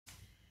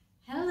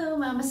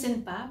mamas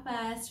and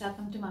papas,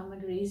 welcome to Mama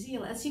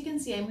Graziel. As you can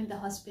see, I'm in the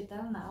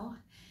hospital now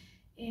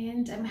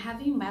and I'm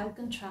having mild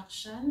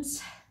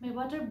contractions. My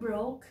water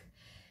broke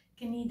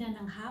kanina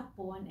ng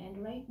hapon and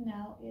right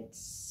now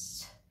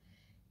it's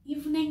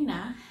evening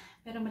na,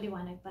 pero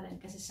maliwanag pa rin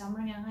kasi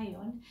summer nga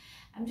ngayon.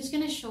 I'm just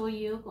gonna show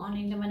you kung ano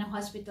yung laman ng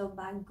hospital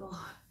bag ko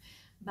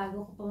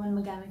bago ko pa man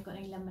magamit ko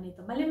ano yung laman nito.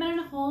 Bali,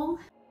 meron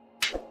akong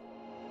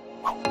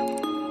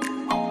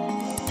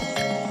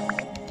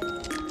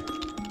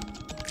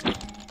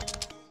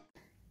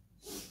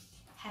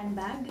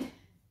handbag.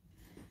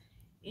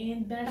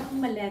 And meron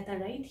akong maleta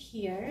right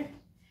here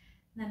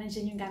na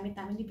nandyan yung gamit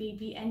namin ni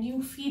baby. And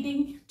yung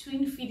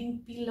twin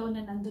feeding pillow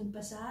na nandun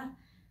pa sa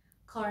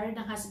car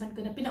ng husband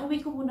ko na pinauwi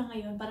ko muna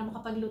ngayon para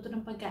makapagluto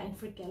ng pagkain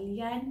for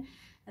Kellyan.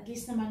 At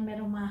least naman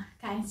merong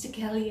makain si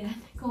Kellyan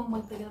kung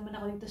magtagal naman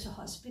ako dito sa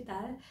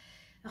hospital.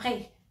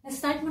 Okay, let's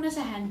start muna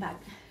sa handbag.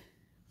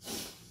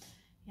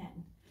 Yan.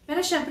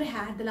 Pero syempre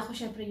dala ko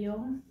syempre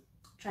yung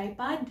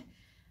tripod.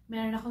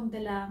 Meron akong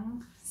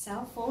dalang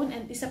cellphone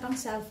and isa pang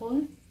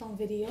cellphone, tong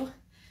video,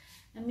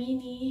 na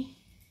mini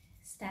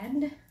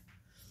stand,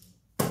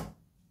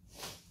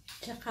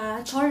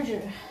 tsaka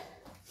charger.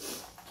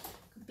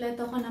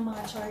 Kompleto ko ng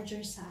mga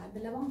charger sa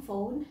dalawang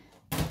phone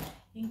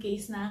in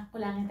case na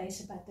kulangin tayo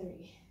sa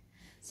battery.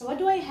 So what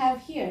do I have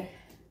here?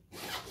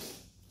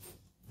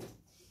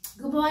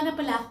 Gumawa na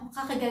pala ako,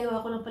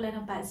 kakagagawa ko lang pala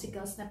ng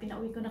popsicles na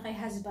pinauwi ko na kay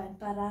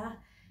husband para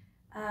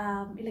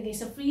ilagay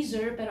sa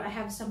freezer, pero I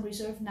have some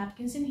reserve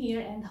napkins in here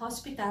and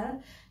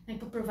hospital,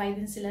 nagpo-provide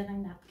din sila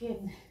ng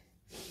napkin.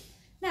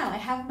 Now, I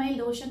have my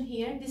lotion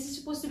here. This is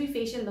supposed to be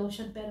facial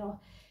lotion, pero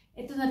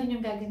ito na rin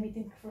yung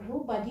gagamitin for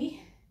whole body.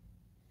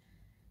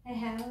 I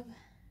have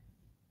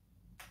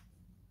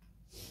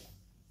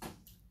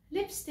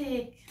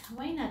lipstick.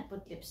 Why not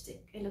put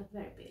lipstick? I look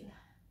very pale.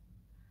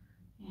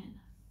 Yan.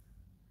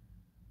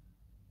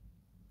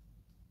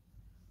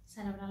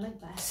 Sana walang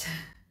lagpas.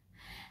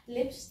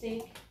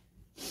 Lipstick.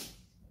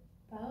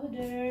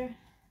 Powder,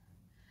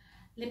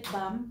 lip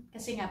balm,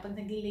 kasi nga pag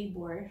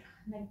nag-labor,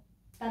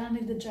 parang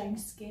nagda-dry yung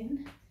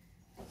skin.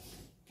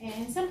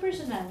 And some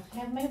personal.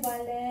 I have my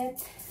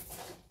wallet,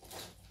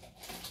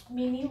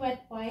 mini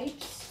wet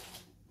wipes,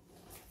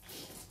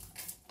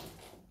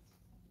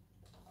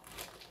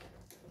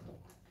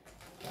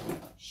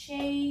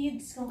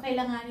 shades, kung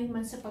kailanganin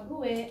man sa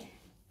pag-uwi,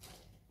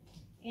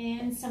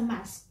 and some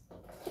mask.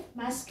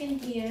 Mask in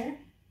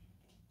here.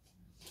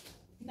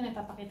 Hindi ko na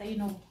ipapakita,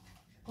 you know,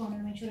 kung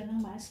ano naman yung tsura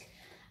ng mask.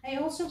 I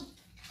also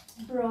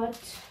brought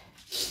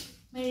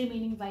my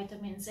remaining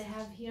vitamins. I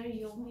have here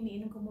yung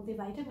iniinom ko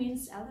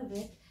multivitamins,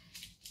 Elevate,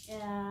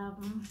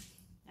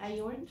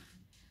 iron,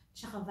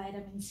 tsaka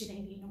vitamin C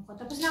na iniinom ko.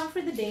 Tapos na ako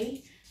for the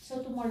day.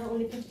 So tomorrow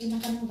ulit yung inom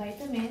ka ng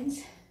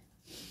vitamins.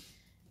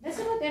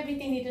 That's about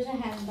everything dito sa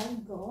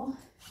handbag ko.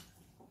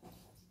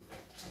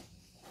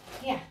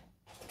 Yeah.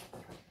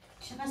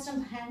 Tsaka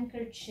some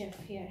handkerchief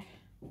here.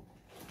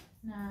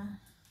 Na,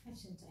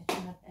 that's it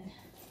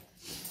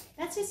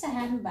sa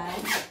handbag.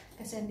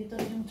 Kasi andito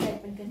rin yung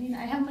tripod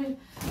kanina. I have my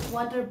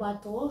water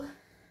bottle.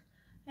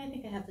 I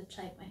think I have to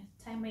tie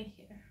my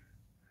hair.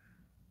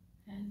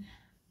 And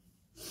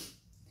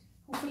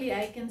hopefully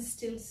I can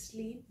still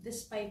sleep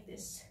despite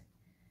this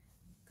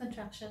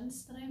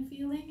contractions that I'm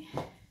feeling.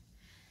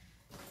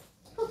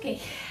 Okay,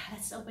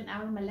 let's open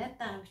our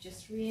maleta, which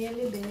is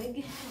really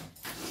big.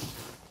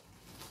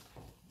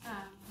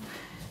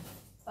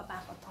 Papa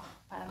ko to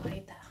para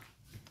makita.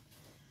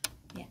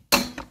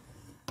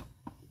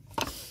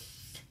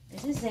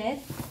 This is it.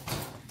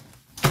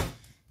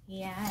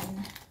 Yan.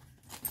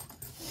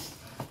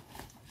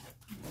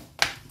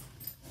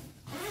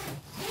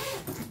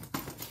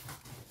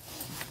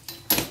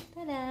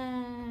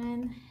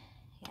 Tadan!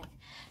 Yan.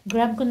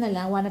 Grab ko na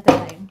lang one at a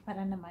time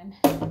para naman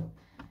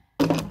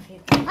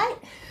makita. Ay!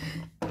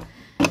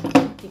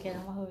 Hindi ka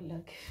na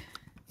mahulog.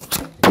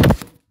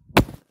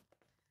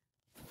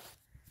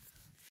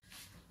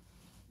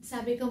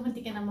 Sabi ko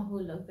hindi ka na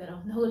mahulog pero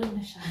nahulog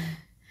na siya.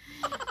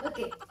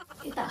 Okay.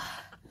 Ito.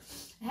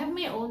 I have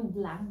my own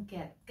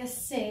blanket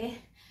kasi,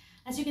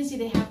 as you can see,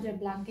 they have their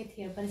blanket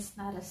here, but it's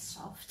not as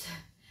soft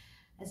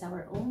as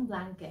our own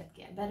blanket.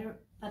 Kaya better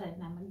pa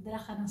rin na magdala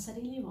ka ng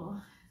sarili mo.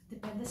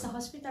 Depende sa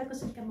hospital kung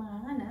saan ka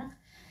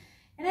manganak.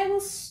 And I will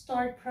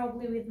start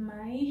probably with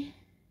my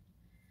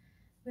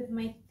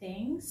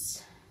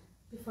things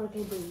before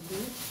kay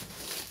baby.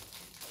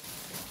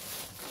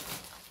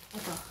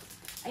 Ito.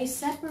 I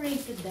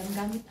separated them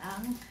gamit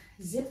ang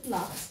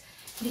Ziplocs.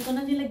 Hindi ko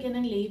na nilagyan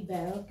ng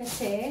label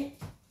kasi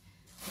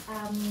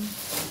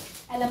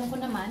alam ko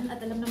naman at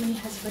alam naman ni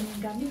husband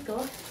yung gamit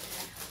ko.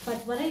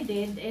 But what I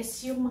did is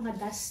yung mga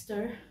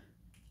duster,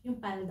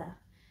 yung palda.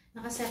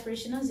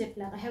 Naka-separation ng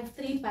Ziploc. I have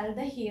 3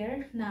 palda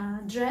here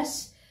na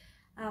dress,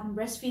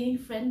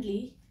 breastfeeding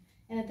friendly,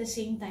 and at the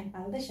same time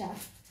palda siya.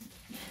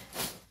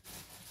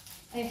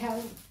 I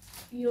have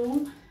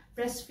yung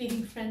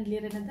breastfeeding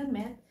friendly rin na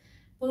damit.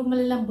 Puro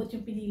malalambot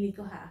yung pinili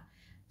ko ha.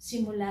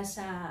 Simula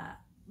sa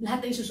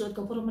lahat na isusuot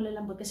ko, puro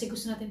malalambot kasi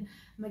gusto natin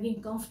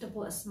maging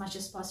comfortable as much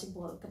as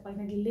possible kapag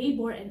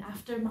nag-labor and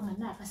after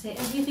manganak kasi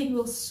everything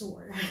will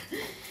soar.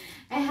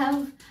 I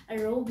have a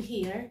robe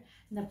here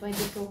na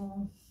pwede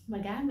kong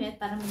magamit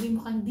para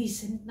maging mukhang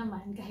decent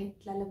naman kahit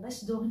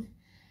lalabas doon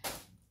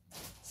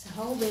sa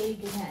hallway,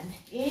 ganyan.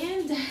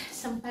 And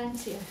some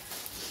pants here.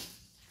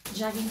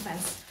 Jogging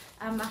pants.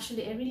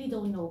 Actually, I really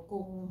don't know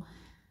kung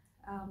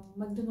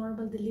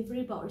magdo-normal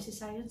delivery ba or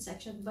cesarean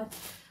section, but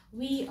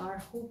we are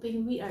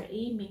hoping, we are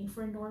aiming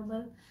for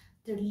normal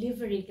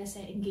delivery kasi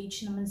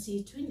engaged naman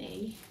si Twin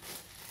A,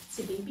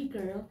 si baby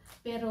girl.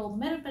 Pero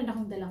meron pa rin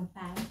akong dalang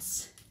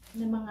pants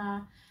na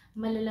mga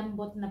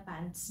malalambot na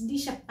pants. Hindi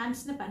siya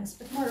pants na pants,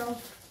 but more of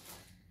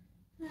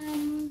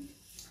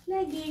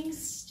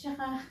leggings,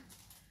 tsaka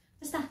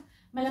basta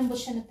malambot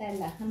siya na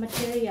tela, na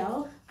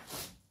material.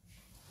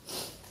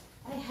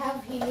 I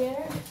have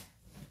here,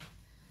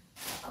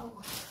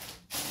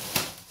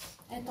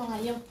 eto nga,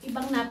 yung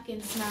ibang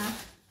napkins na,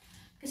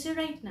 kasi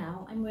right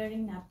now, I'm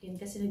wearing napkin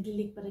kasi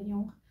nag-leak pa rin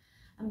yung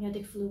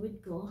amniotic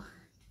fluid ko.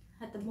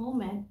 At the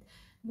moment,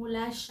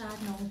 mula siya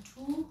noong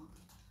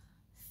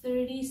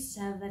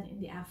 2:37 in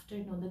the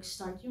afternoon,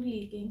 nag-start yung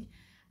leaking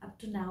up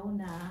to now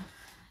na,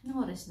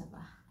 anong oras na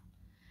ba?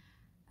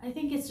 I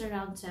think it's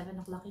around 7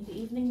 o'clock in the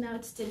evening now.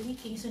 It's still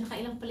leaking. So,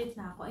 nakailang palit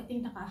na ako. I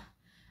think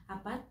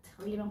naka-4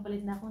 or 5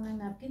 palit na ako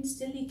ng napkin.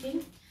 Still leaking.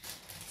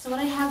 So,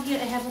 what I have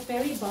here, I have a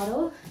Perry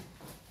bottle.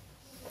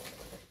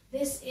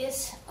 This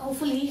is,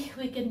 hopefully,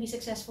 we can be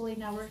successful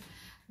in our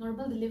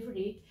normal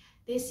delivery.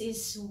 This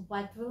is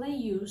what will I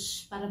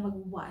use para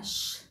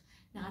mag-wash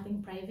ng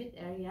ating private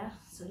area.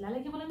 So,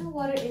 lalagyan ko lang ng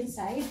water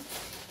inside.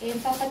 And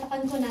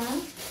papatakan ko ng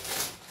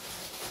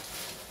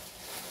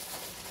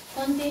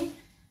konting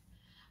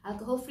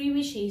alcohol-free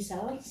witch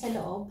hazel sa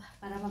loob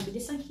para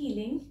mabilis ang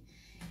healing.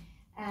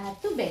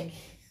 Tubig.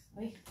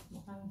 Uy,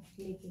 mukhang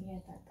leaking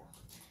yata ito.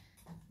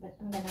 But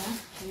I'm gonna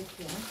wait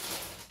here.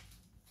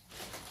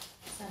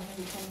 Sana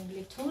hindi siya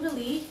nag-leak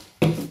totally.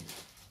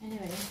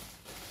 Anyway.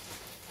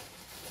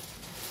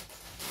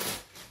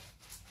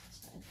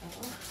 So,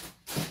 ito.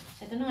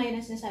 So, ito na ngayon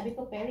ang sinasabi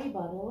ko, Perry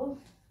bottle.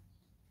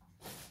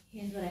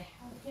 And what I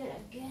have here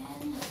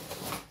again.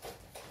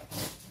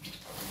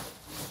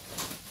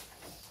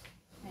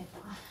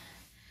 Ito.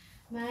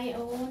 My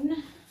own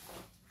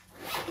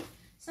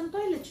some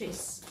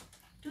toiletries.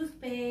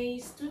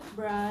 Toothpaste,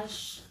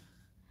 toothbrush,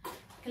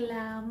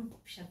 clamp.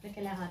 Syempre,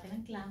 kailangan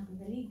natin ng clamp pag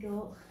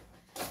naligo.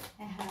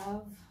 I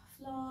have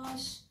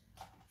floss,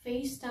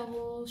 face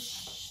towel,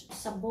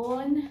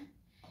 sabon,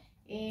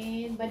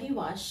 and body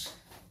wash.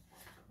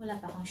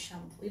 Wala pa akong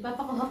shampoo.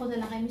 Ipapakuha ko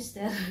na lang kay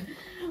Mister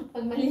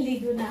pag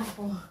maliligo na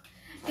ako.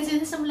 Kasi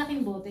nasa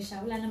malaking bote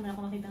siya. Wala naman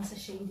ako makitang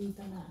sachet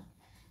dito na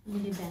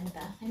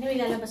nilibenta. Anyway,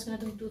 lalabas ko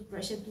na itong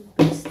toothbrush at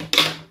toothpaste.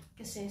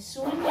 Kasi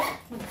soon,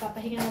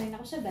 magpapahinga na rin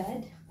ako sa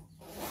bed.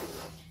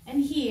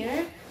 And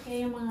here,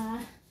 kaya yung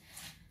mga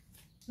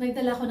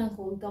nagdala ko ng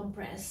cold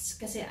compress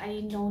kasi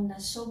I know na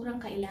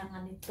sobrang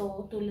kailangan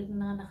nito tulad ng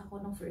nanganak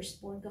ako ng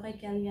firstborn ko kay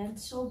Kellyan.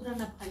 Sobrang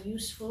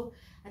napaka-useful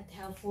at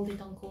helpful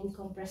itong cold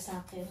compress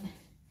sa akin.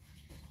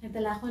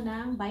 Nagdala ko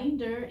ng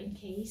binder in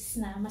case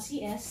na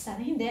ma-CS.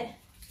 Sana hindi.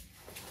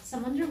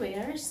 Some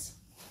underwears.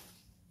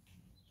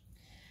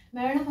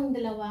 Meron akong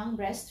dalawang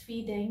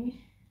breastfeeding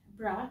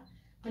bra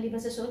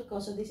maliban sa suot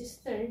ko. So this is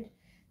third.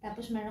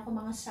 Tapos meron akong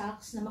mga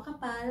socks na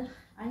makapal,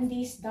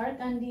 undies,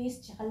 dark undies,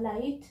 tsaka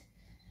light.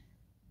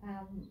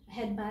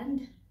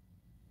 Headband.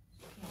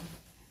 Yan.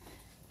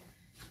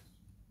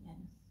 Yan.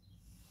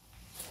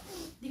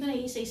 Hindi ko na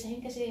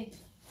iisa-isahin kasi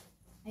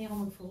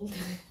ayoko mag-fold.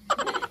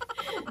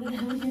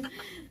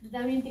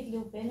 Dadami yung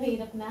tiklupin.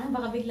 Mahirap na.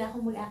 Baka bigla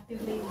akong mag-active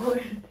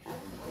labor.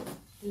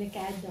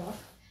 Delikado.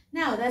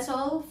 Now, that's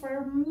all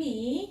for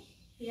me.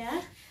 Yeah?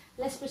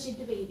 Let's proceed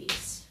to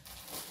babies.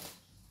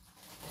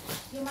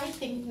 You might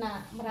think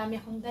na marami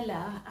akong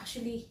dala.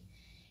 Actually,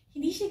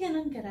 hindi siya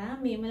ganun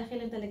karami. Malaki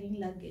lang talagang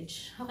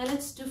luggage. Okay,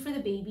 let's do for the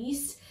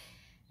babies.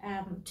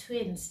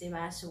 Twins,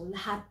 diba? So,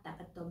 lahat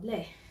dapat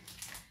doble.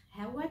 I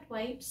have wet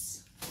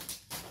wipes.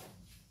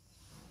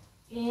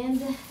 And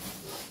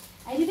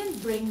I didn't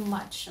bring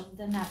much of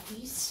the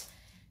nappies.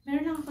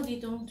 Meron lang ako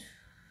ditong,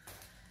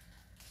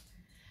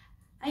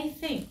 I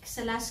think,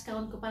 sa last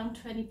count ko, parang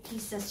 20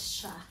 pieces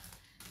siya.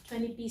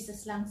 20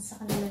 pieces lang sa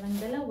kanila ng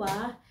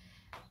dalawa.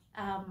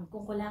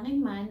 Kung kulangin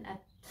man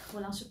at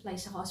walang supply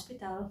sa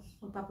hospital,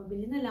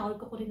 magpapabili na lang or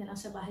kukunin na lang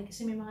sa bahay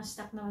kasi may mga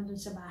stock naman dun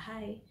sa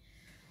bahay.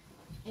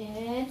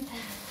 And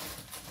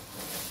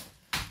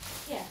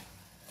yeah,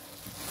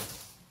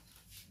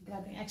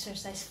 grabing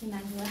exercise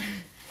ginagawa.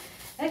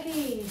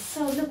 Okay,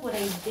 so look what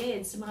I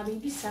did sa mga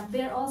baby stuff.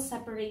 They're all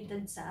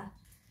separated sa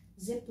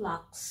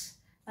ziplocs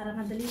para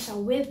madali siya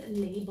with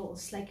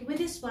labels. Like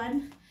with this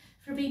one,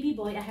 for baby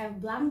boy, I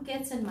have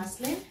blankets and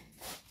muslin.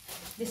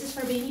 This is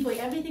for baby boy,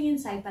 everything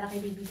inside para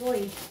kay baby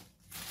boy.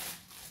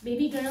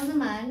 Baby girl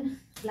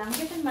naman,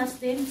 blanket and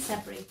muslin,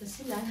 separate na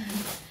sila.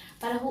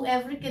 Para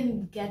whoever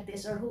can get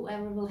this or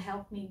whoever will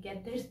help me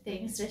get their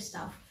things, their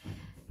stuff,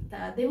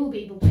 they will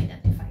be able to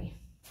identify.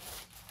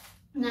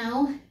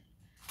 Now,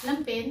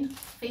 lampin,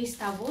 face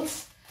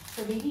towels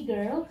for baby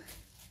girl.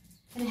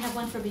 And I have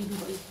one for baby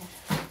boy here.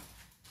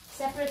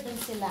 Separate din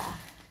sila.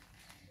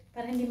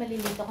 Para hindi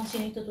malilito kung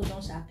sino yung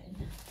tutulong sa akin.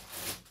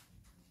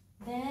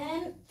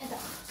 Then, ito.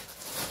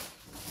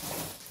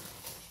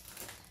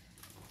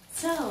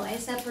 So, I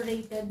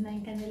separated na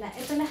yung kanila.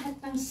 Ito lahat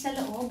ng sa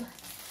loob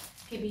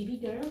kay baby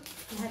girl.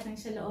 Lahat ng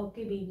sa loob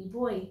kay baby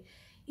boy.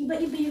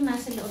 Iba-iba yung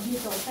nasa loob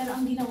nito. Pero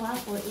ang ginawa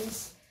ko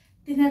is,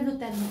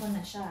 tinarutan ko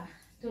na siya.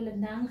 Tulad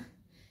ng,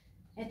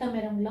 ito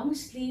merong long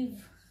sleeve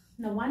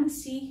na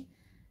onesie,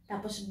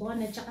 tapos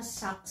bonnet, tsaka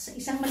socks.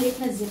 Isang maliit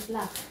na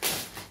ziplock.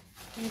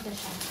 Ito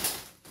siya.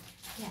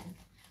 Yan.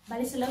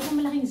 Bali sa loob ng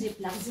malaking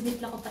ziplock,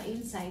 ziniplock ko pa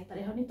inside.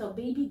 Pareho nito,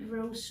 baby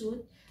grow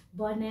suit,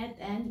 bonnet,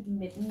 and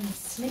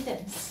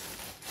mittens.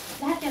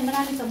 Lahat yan,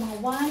 marami ito. Mga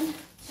 1,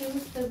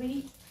 2,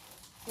 3,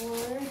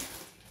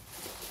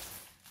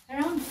 4,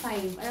 around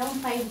 5. Around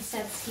 5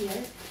 sets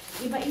here.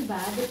 Iba-iba,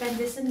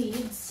 depende sa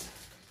needs.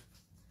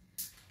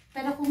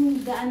 Pero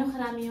kung gaano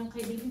karami yung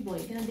kay baby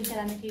boy, ganun din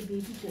karami kay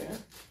baby girl.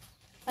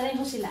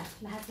 Pareho sila,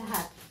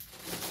 lahat-lahat.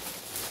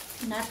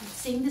 Not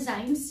same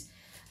designs,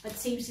 but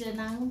same sila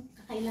ng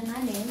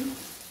kakailanganin.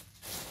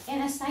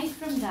 And aside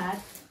from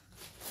that,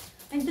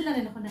 nagdala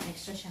rin ako ng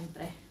extra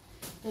syempre.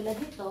 Tulad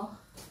dito,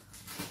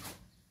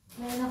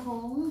 meron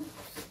akong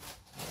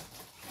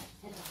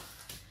ito,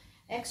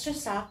 extra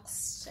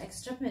socks,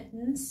 extra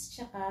mittens,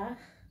 tsaka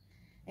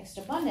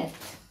extra bonnet.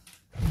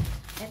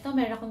 Ito,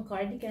 meron akong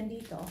cardigan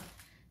dito.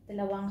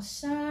 Dalawang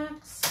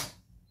socks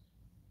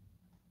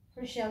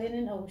for Shelly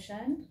and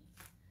Ocean.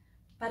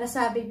 Para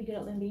sa baby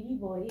girl and baby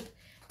boy.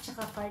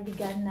 Tsaka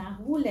cardigan na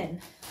woolen.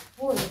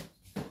 Wool.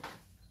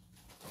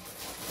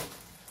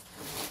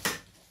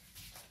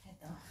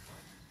 Ito.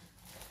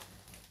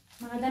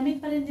 Mga damit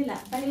pa rin nila.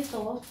 Bali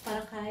ito,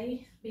 para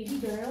kay baby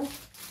girl.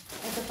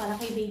 Ito para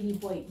kay baby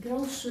boy.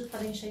 Girl suit pa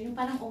rin siya. Yung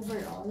parang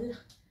overall.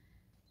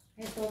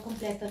 Ito,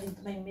 kompleto rin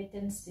ito. May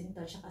mittens din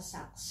to. Tsaka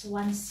socks.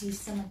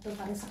 Onesies naman to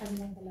para sa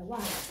kanilang dalawa.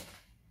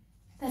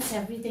 That's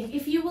everything.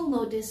 If you will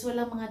notice,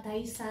 walang mga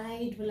tie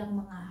side, walang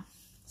mga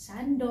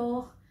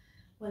sando,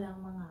 walang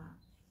mga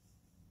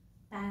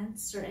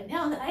pants or any.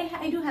 Oh,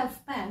 I do have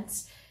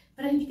pants,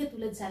 pero hindi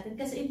katulad sa atin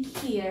kasi in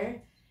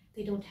here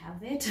they don't have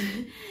it.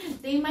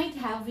 They might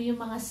have yung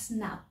mga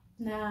snap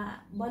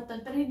na button,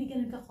 pero hindi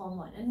ganun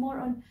ka-common. And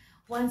more on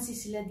onesie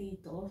sila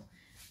dito.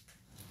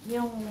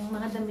 Yung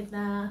mga damit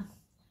na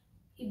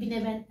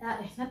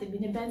ibinebenta, not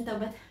ibinebenta,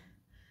 but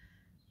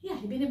yeah,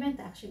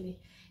 ibinebenta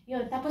actually.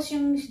 Yun, tapos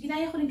yung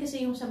ginaya ko rin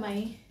kasi yung sa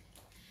may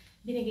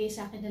binigay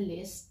sa akin na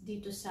list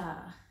dito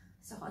sa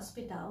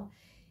hospital.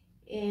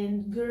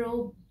 And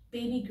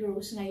baby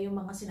grows nga yung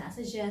mga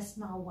sinasuggest,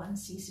 mga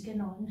onesies,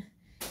 ganon.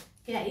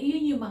 Kaya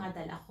yun yung mga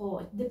dala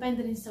ko.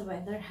 Depende rin sa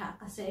weather ha,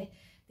 kasi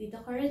dito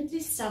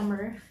currently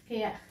summer,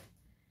 kaya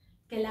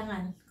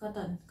kailangan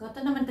cotton.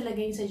 Cotton naman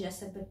talaga yung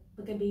suggested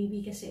pagka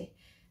baby kasi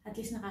at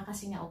least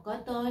nakakasingaw.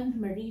 Cotton,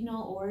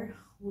 merino, or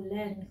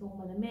woolen kung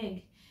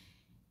malamig.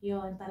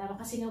 Yun, para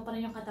makasingaw pa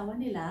rin yung katawan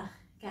nila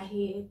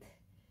kahit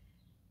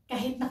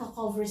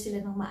naka-cover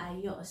sila ng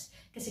maayos.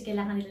 Kasi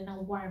kailangan nila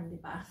ng warm, di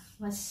ba?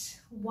 Mas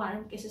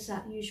warm kaysa sa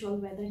usual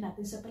weather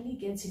natin sa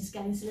paligid since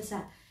galing sila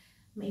sa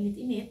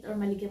mainit-init or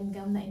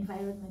maligam-gam na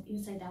environment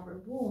inside our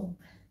womb.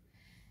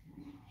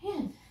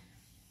 Ayan.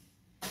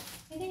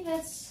 I think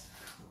that's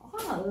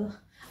all.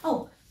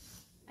 Oh,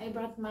 I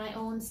brought my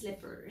own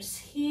slippers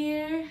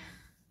here.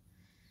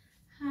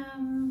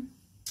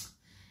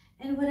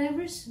 And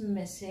whatever's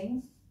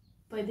missing,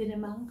 pwede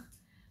namang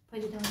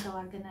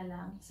tawagan na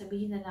lang,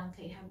 sabihin na lang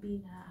kay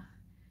Habi na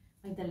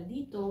magdala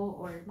dito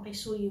or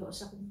makisuyo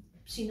sa kung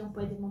sinong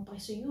pwede mong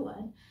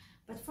pakisuyuan.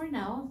 But for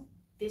now,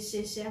 this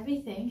is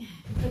everything.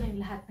 Ito na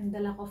yung lahat ng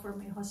dala ko for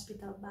my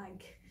hospital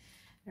bag.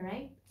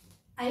 Alright?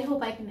 I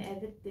hope I can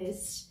edit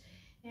this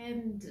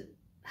and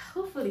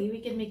hopefully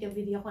we can make a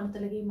video kung ano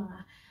talaga yung mga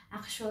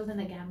actual na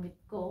nagamit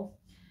ko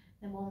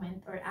na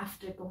moment or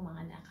after kong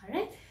manganak.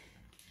 Alright?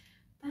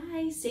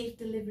 Bye! Safe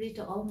delivery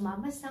to all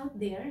mamas out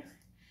there.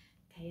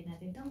 Kaya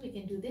natin to. We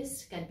can do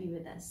this. God be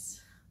with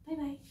us.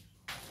 Bye-bye.